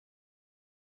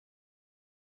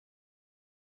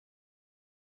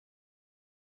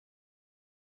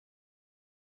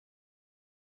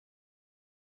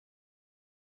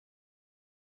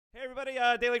Hey everybody,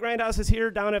 Daily Grindhouse is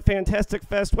here down at Fantastic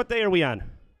Fest. What day are we on?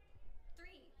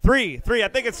 Three. I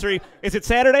think it's 3. Is it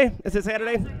Saturday?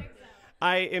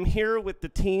 I am here with the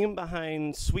team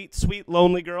behind Sweet, Sweet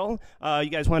Lonely Girl. You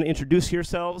guys want to introduce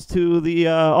yourselves to the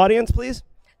audience, please?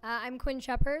 I'm Quinn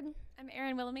Shephard. I'm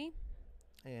Erin Wilhelmi.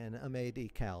 And I'm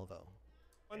A.D. Calvo.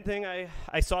 One thing,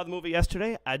 I saw the movie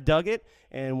yesterday. I dug it.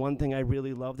 And one thing I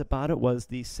really loved about it was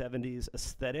the 70s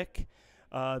aesthetic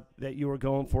that you were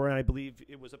going for. And I believe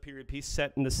it was a period piece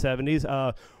set in the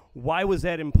 70s. Why was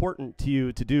that important to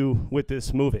you to do with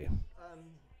this movie?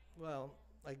 Well,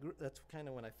 that's kind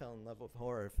of when I fell in love with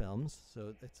horror films.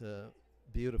 So it's a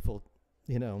beautiful,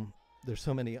 there's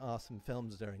so many awesome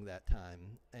films during that time.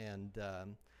 And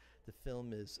the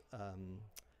film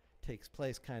takes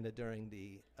place kind of during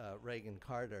the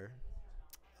Reagan-Carter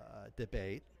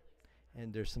debate.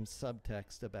 And there's some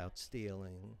subtext about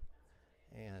stealing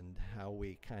and how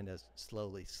we kind of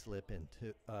slowly slip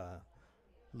into,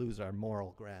 lose our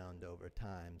moral ground over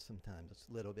time. Sometimes it's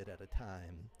a little bit at a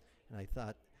time. And I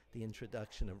thought the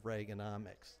introduction of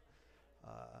Reaganomics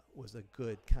was a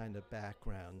good kind of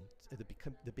background at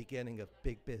the beginning of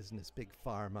big business, big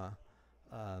pharma,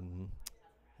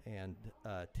 and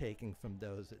taking from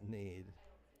those that need.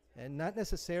 And not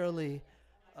necessarily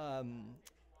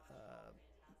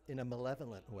in a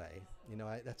malevolent way.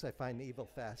 I find evil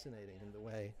fascinating in the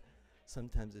way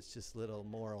sometimes it's just little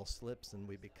moral slips and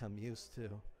we become used to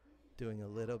doing a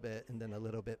little bit and then a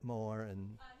little bit more,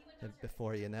 and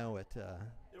before you know it.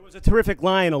 There was a terrific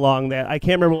line along that. I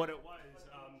can't remember what it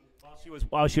was.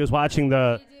 While she was watching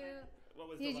the.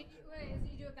 You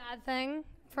do a bad thing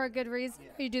for a good reason.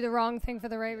 Or you do the wrong thing for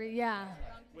the right reason. Yeah.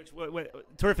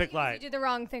 Terrific line. You do the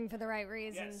wrong thing for the right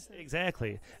reasons. Yes,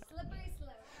 exactly. Slippery slope.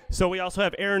 So we also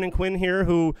have Erin and Quinn here,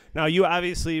 who now you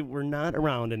obviously were not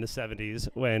around in the 70s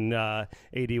when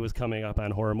AD was coming up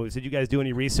on horror movies. Did you guys do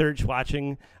any research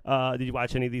watching? Did you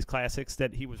watch any of these classics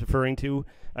that he was referring to?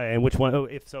 And which one,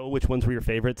 if so, which ones were your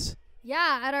favorites?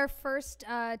 Yeah, at our first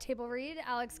table read,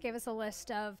 Alex gave us a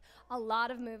list of a lot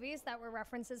of movies that were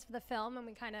references for the film, and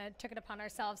we kind of took it upon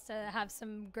ourselves to have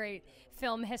some great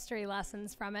film history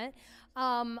lessons from it.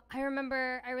 I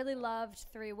remember I really loved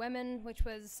Three Women, which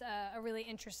was a really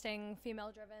interesting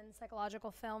female-driven psychological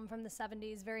film from the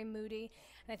 70s, very moody.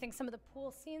 And I think some of the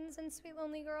pool scenes in Sweet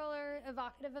Lonely Girl are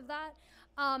evocative of that.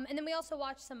 And then we also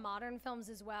watched some modern films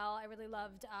as well. I really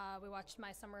loved, we watched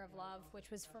My Summer of Love,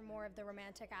 which was for more of the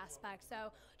romantic aspect.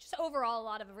 So just overall, a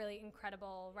lot of really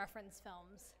incredible reference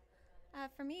films.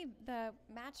 For me, the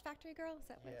Match Factory Girl, is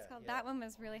that what it's called? Yeah. That one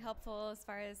was really helpful as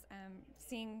far as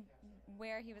seeing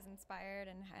where he was inspired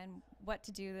and what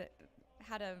to do,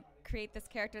 how to create this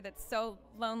character that's so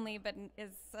lonely but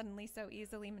is suddenly so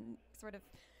easily sort of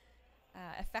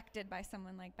affected by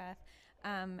someone like Beth.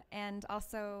 And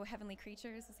also Heavenly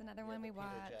Creatures is another one we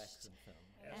watched. And that's a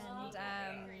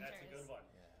good one.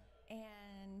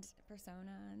 And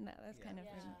Persona, and that was kind of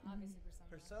obviously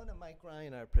Persona. Mike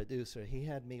Ryan, our producer, he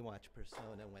had me watch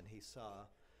Persona when he saw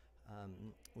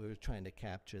we were trying to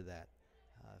capture that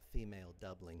female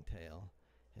doubling tale,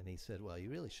 and he said, "Well, you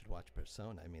really should watch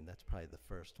Persona. I mean, that's probably the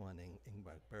first one,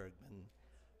 Ingmar Bergman,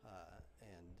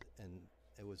 and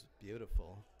it was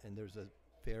beautiful. And there's a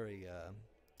very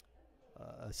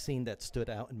a scene that stood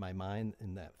out in my mind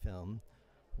in that film,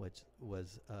 which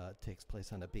was takes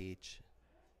place on a beach."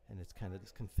 And it's kind of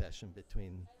this confession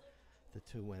between the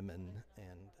two women.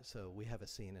 And so we have a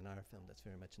scene in our film that's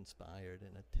very much inspired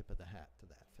and a tip of the hat to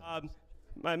that film.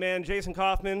 My man Jason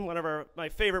Kaufman, one of my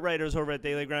favorite writers over at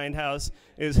Daily Grindhouse,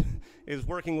 is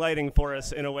working lighting for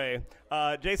us in a way.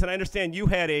 Jason, I understand you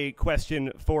had a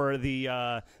question for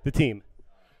the team.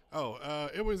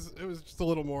 It was just a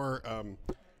little more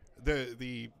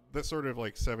the sort of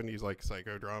like 70s like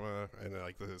psychodrama and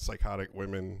like the psychotic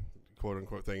women quote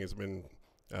unquote thing has been.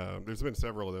 There's been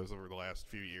several of those over the last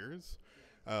few years,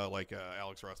 like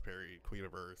Alex Ross Perry, Queen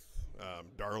of Earth,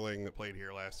 Darling that played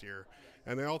here last year,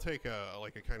 and they all take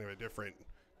a kind of a different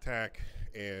tack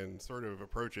and sort of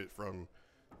approach it from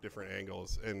different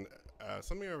angles. And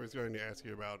something I was going to ask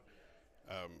you about,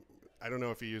 I don't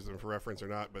know if you use them for reference or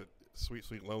not, but Sweet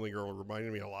Sweet Lonely Girl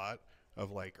reminded me a lot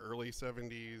of like early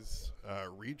 70s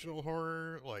regional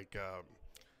horror, like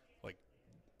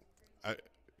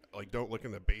Don't Look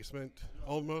in the Basement,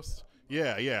 almost.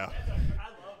 Yeah. I love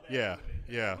that.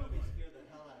 Yeah.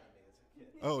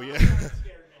 Oh, yeah.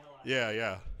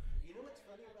 Yeah. You know what's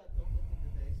funny about Don't Look in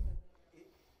the Basement?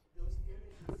 Those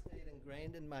images stayed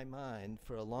ingrained in my mind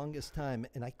for a longest time,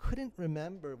 and I couldn't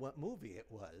remember what movie it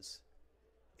was.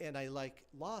 and I like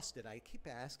lost it. I keep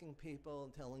asking people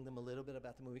and telling them a little bit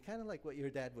about the movie, kind of like what your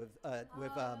dad with Little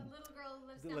Girl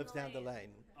Who Lives Down the Lane.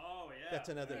 Oh yeah. That's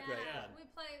another great one.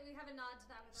 We have a nod to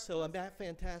that with So I'm at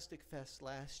Fantastic Fest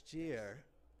last year,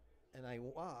 and I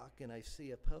walk and I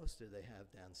see a poster they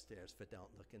have downstairs for Don't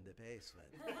Look in the Basement.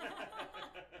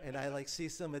 And I like see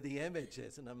some of the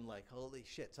images, and I'm like, holy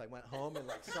shit. So I went home and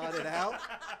like sought it out,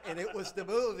 and it was the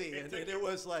movie. And it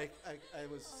was like, I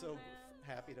was so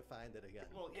happy to find it again.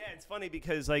 Well, yeah, it's funny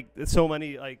because like so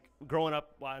many, like growing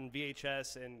up on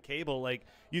VHS and cable, like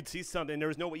you'd see something, there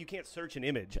was no way, you can't search an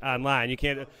image online. You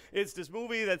can't, it's this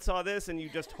movie that saw this, and you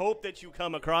just hope that you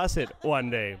come across it one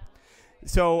day.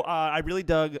 So I really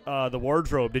dug the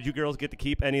wardrobe. Did you girls get to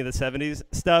keep any of the 70s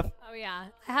stuff? Oh yeah,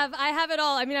 I have it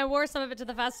all. I mean, I wore some of it to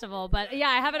the festival, but yeah,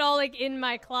 I have it all like in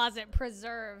my closet,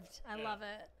 preserved. I love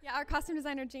it. Yeah, our costume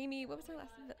designer Jamie, what was her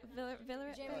last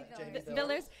Jamie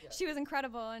Villers. She was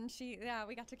incredible, and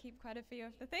we got to keep quite a few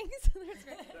of the things.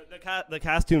 The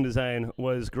costume design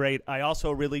was great. I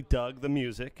also really dug the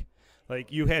music. Like,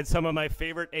 you had some of my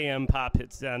favorite AM pop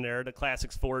hits down there, the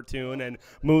Classics 4 tune and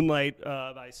Moonlight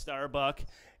by Starbuck.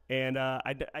 And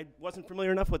I wasn't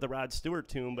familiar enough with the Rod Stewart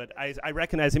tune, but I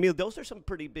recognize, I mean, those are some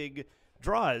pretty big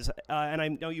draws. And I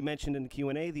know you mentioned in the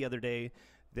Q&A the other day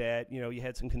that, you know, you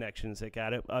had some connections that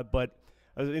got it. But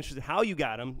I was interested how you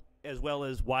got them, as well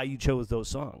as why you chose those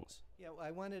songs. Yeah, well,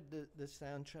 I wanted the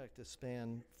soundtrack to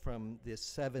span from the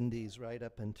 70s right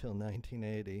up until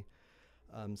 1980.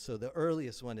 So the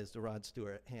earliest one is the Rod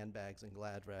Stewart, Handbags and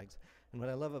Glad Rags. And what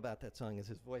I love about that song is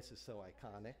his voice is so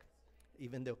iconic,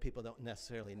 even though people don't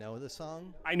necessarily know the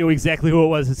song. I knew exactly who it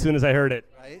was as soon as I heard it.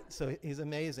 Right? So he's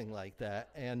amazing like that.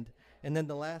 And then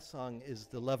the last song is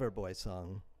the Loverboy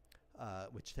song,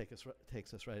 which takes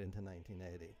us right into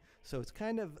 1980. So it's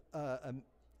kind of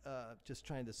just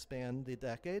trying to span the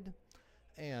decade.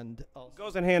 And also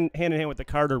Goes hand in hand with the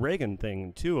Carter-Reagan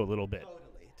thing, too, a little bit.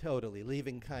 Totally,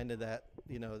 leaving kind of that,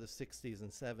 you know, the 60s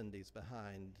and 70s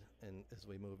behind, and as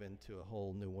we move into a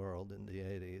whole new world in the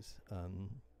 80s.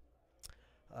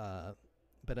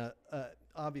 But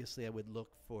obviously I would look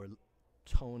for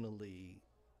tonally,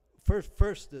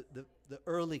 first the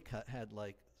early cut had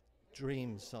like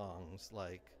dream songs,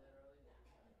 like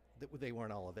they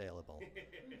weren't all available.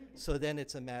 So then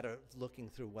it's a matter of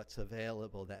looking through what's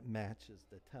available that matches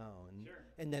the tone,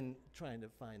 and then trying to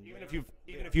find Even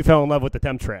if you fell in love with the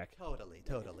temp track.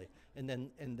 Totally, and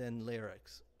then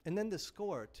lyrics, and then the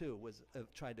score too was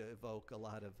tried to evoke a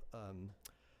lot of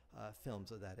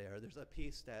films of that era. There's a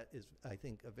piece that is, I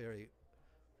think, a very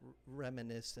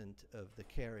reminiscent of the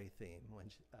Carrie theme when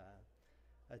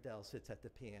Adele sits at the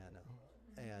piano.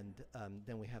 And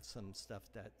then we have some stuff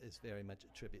that is very much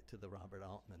a tribute to the Robert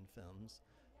Altman films,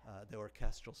 the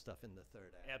orchestral stuff in the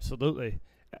third act. Absolutely.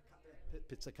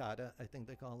 Pizzicata, I think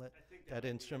they call it, that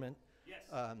instrument. Yes.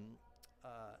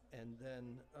 And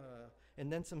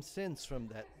then some synths from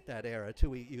that era too.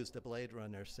 We used a Blade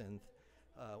Runner synth.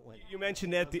 When You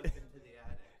mentioned that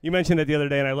you mentioned it the other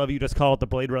day, and I love you just call it the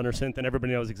Blade Runner synth, and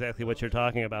everybody knows exactly what you're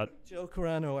talking about. Joe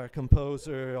Carano, our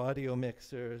composer, audio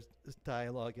mixer,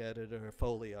 dialogue editor,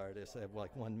 Foley artist. I have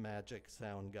like one magic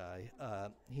sound guy.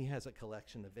 He has a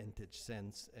collection of vintage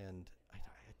synths, and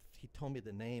he told me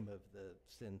the name of the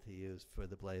synth he used for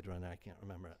the Blade Runner. I can't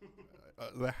remember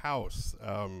it. The house.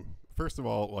 First of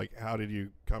all, like, how did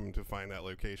you come to find that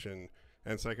location?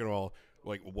 And second of all,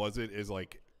 like, was it as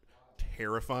like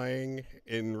terrifying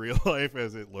in real life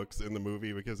as it looks in the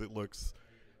movie? Because it looks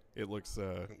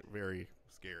very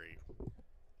scary.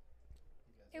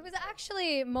 It was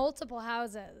actually multiple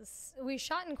houses. We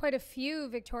shot in quite a few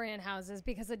Victorian houses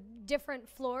because the different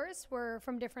floors were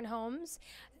from different homes.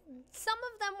 Some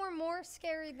of them were more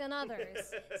scary than others.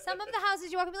 Some of the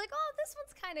houses you walk and be like, oh, this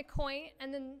one's kind of quaint.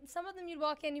 And then some of them you'd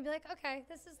walk in and you'd be like, okay,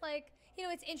 this is like, you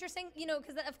know, it's interesting, you know,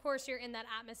 because of course you're in that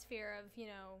atmosphere of, you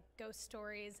know, ghost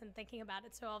stories and thinking about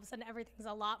it. So all of a sudden everything's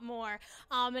a lot more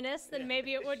ominous than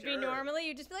maybe it would be normally.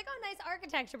 You'd just be like, oh, nice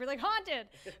architecture. We're like, haunted.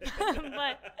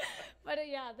 but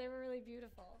yeah, they were really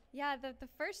beautiful. Yeah, the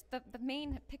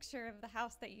main picture of the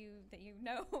house that you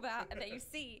know about that you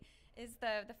see is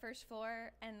the first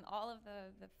floor, and all of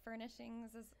the furnishings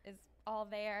is all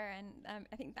there, and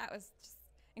I think that was just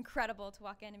incredible to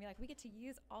walk in and be like, we get to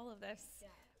use all of this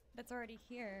that's already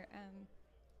here.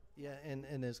 Yeah,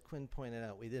 and as Quinn pointed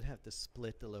out, we did have to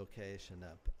split the location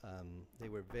up. They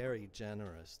were very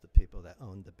generous, the people that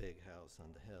owned the big house on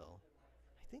the hill.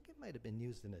 I think it might have been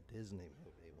used in a Disney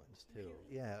movie once too.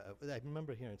 Yeah, I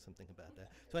remember hearing something about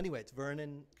that. So anyway, it's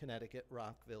Vernon, Connecticut,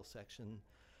 Rockville section.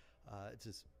 It's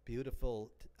this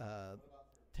beautiful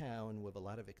town with a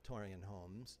lot of Victorian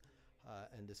homes.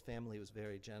 And his family was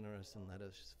very generous and let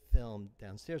us film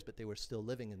downstairs, but they were still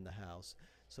living in the house.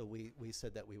 So we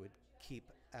said that we would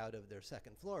keep out of their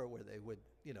second floor where they would,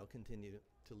 continue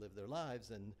to live their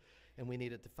lives. And we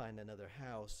needed to find another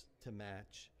house to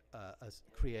match,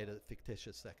 create a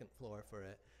fictitious second floor for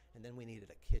it. And then we needed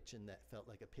a kitchen that felt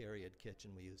like a period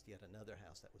kitchen. We used yet another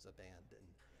house that was abandoned.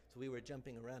 So we were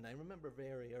jumping around. I remember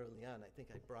very early on, I think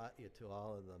I brought you to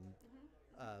all of them.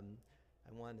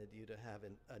 I wanted you to have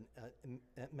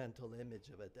a mental image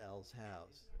of Adele's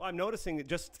house. Well, I'm noticing that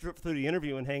just through the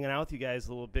interview and hanging out with you guys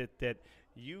a little bit that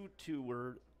you two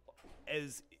were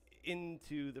as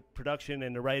into the production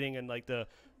and the writing and like the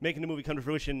making the movie come to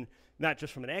fruition, not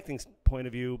just from an acting point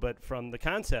of view, but from the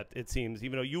concept, it seems,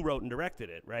 even though you wrote and directed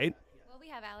it, right? Well, we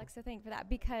have Alex to thank for that,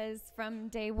 because from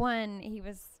day one, he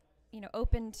was,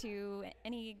 open to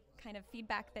any kind of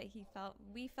feedback that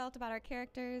we felt about our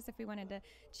characters. If we wanted to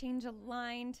change a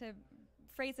line, to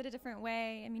phrase it a different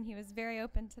way, he was very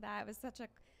open to that. It was such a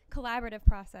collaborative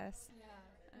process. Yeah.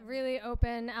 Really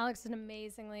open. Alex is an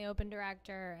amazingly open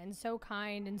director and so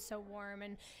kind and so warm.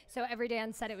 And so every day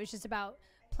on set, it was just about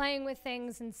playing with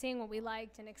things and seeing what we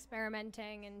liked and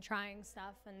experimenting and trying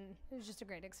stuff. And it was just a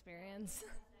great experience.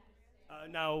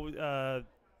 Now,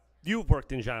 you've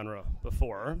worked in genre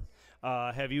before.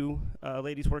 Have you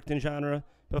ladies worked in genre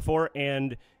before?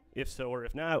 And if so or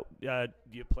if not, do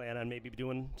you plan on maybe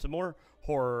doing some more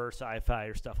horror or sci-fi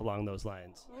or stuff along those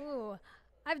lines? Ooh.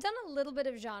 I've done a little bit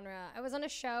of genre. I was on a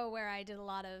show where I did a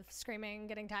lot of screaming,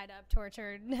 getting tied up,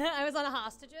 tortured. I was on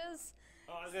Hostages.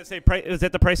 Oh, I was going to say, is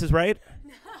that The Price is Right?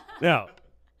 No.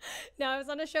 No, I was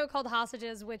on a show called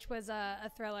Hostages, which was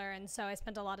a thriller, and so I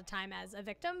spent a lot of time as a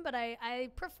victim, but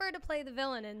I prefer to play the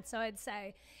villain, and so I'd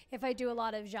say if I do a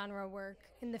lot of genre work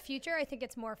in the future, I think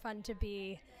it's more fun to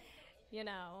be,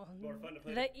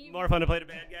 more fun to play the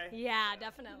bad guy? Yeah,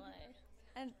 definitely.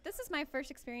 And this is my first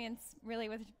experience really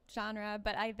with genre,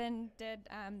 but I then did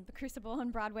The Crucible on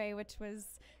Broadway, which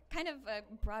was kind of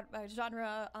a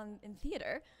genre in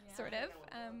theater, sort of,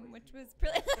 which was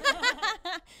really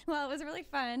well, it was really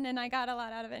fun, and I got a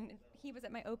lot out of it. And he was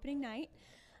at my opening night,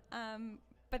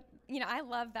 but I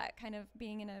love that kind of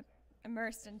being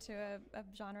immersed into a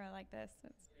genre like this.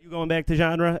 You going back to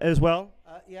genre as well?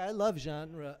 Yeah, I love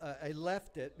genre. I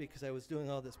left it because I was doing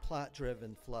all this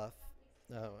plot-driven fluff.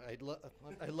 No,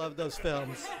 I love those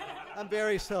films. I'm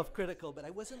very self-critical, but I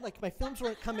wasn't my films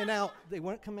weren't coming out. They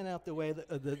weren't coming out the way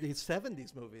these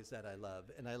 70s movies that I love.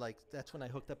 And that's when I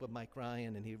hooked up with Mike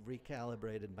Ryan, and he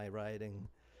recalibrated my writing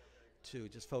to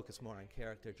just focus more on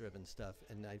character-driven stuff.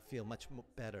 And I feel much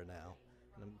better now.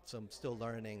 And I'm still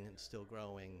learning and still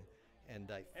growing. And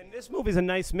this movie's a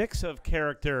nice mix of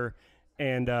character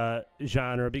and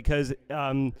genre because.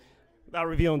 Without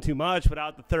revealing too much,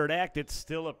 without the third act, it's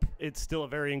still a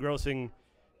very engrossing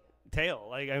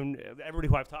tale. Everybody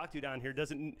who I've talked to down here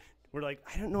we're like,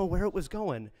 I don't know where it was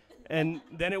going, and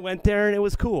then it went there and it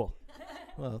was cool.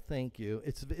 Well, thank you.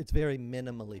 It's very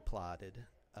minimally plotted,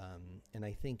 and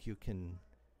I think you can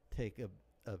take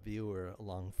a viewer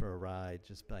along for a ride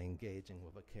just by engaging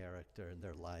with a character and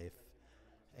their life,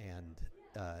 and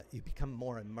you become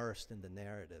more immersed in the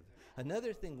narrative.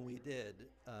 Another thing we did.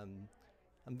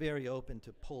 I'm very open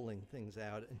to pulling things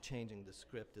out and changing the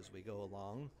script as we go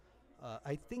along.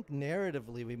 I think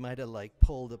narratively we might have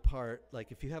pulled apart,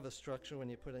 if you have a structure when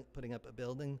you're putting up a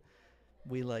building,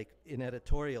 we in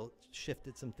editorial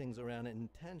shifted some things around and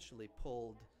intentionally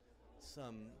pulled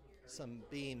some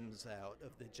beams out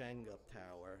of the Jenga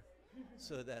tower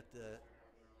so that the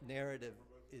narrative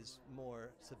is more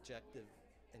subjective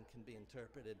and can be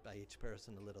interpreted by each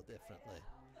person a little differently,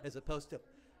 as opposed to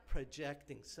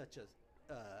projecting such a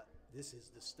this is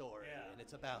the story, and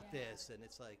it's about this, and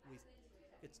it's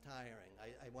it's tiring.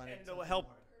 I wanted. And it'll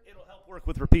help work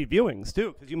with repeat viewings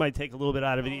too, because you might take a little bit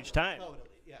out of it each time. Totally,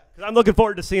 yeah. Because I'm looking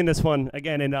forward to seeing this one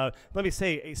again. And let me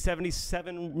say, a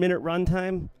 77-minute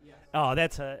runtime. Yes. Oh,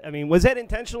 that's was that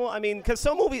intentional? Because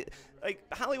some movies,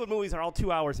 Hollywood movies, are all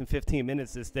 2 hours and 15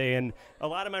 minutes this day, and a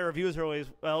lot of my reviews are always,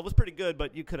 well, it was pretty good,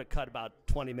 but you could have cut about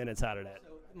 20 minutes out of that. So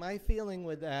my feeling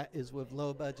with that is with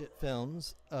low-budget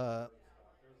films.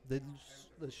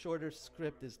 The shorter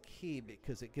script is key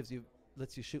because it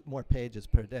lets you shoot more pages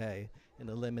per day in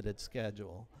a limited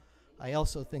schedule. I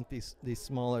also think these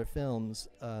smaller films,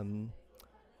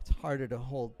 it's harder to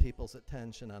hold people's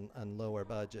attention on lower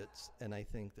budgets, and I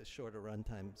think the shorter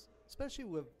runtimes, especially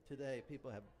with today,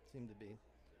 people seem to be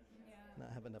not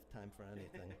have enough time for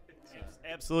anything.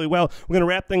 Absolutely. Well, we're going to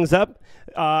wrap things up.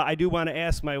 I do want to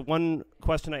ask my one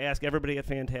question I ask everybody at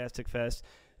Fantastic Fest.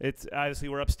 It's obviously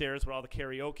we're upstairs with all the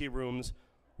karaoke rooms.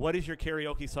 What is your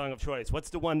karaoke song of choice? What's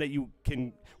the one that you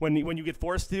can, when you get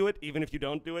forced to do it, even if you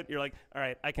don't do it, you're like, all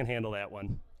right, I can handle that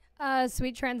one.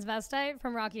 Sweet Transvestite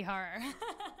from Rocky Horror.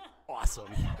 Awesome.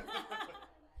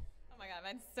 Oh my God,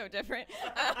 mine's so different.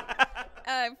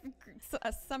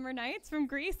 Summer Nights from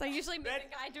Greece. I usually make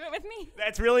the guy do it with me.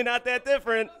 That's really not that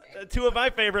different. Okay. Two of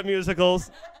my favorite musicals.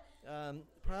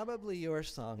 Probably Your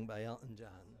Song by Elton John.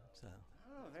 So.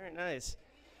 Oh, very nice.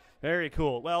 Very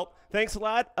cool. Well, thanks a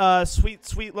lot. Sweet,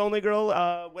 sweet Lonely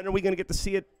Girl. When are we going to get to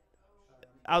see it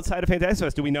outside of Fantastic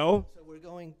Fest? Do we know? So we're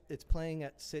going, it's playing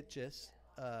at Sitges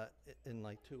in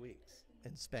like 2 weeks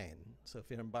in Spain. So if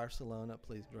you're in Barcelona,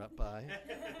 please drop by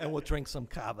and we'll drink some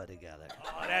cava together.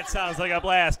 Oh, that sounds like a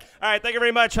blast. All right, thank you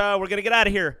very much. We're going to get out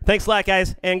of here. Thanks a lot,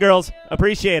 guys and girls.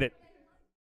 Appreciate it.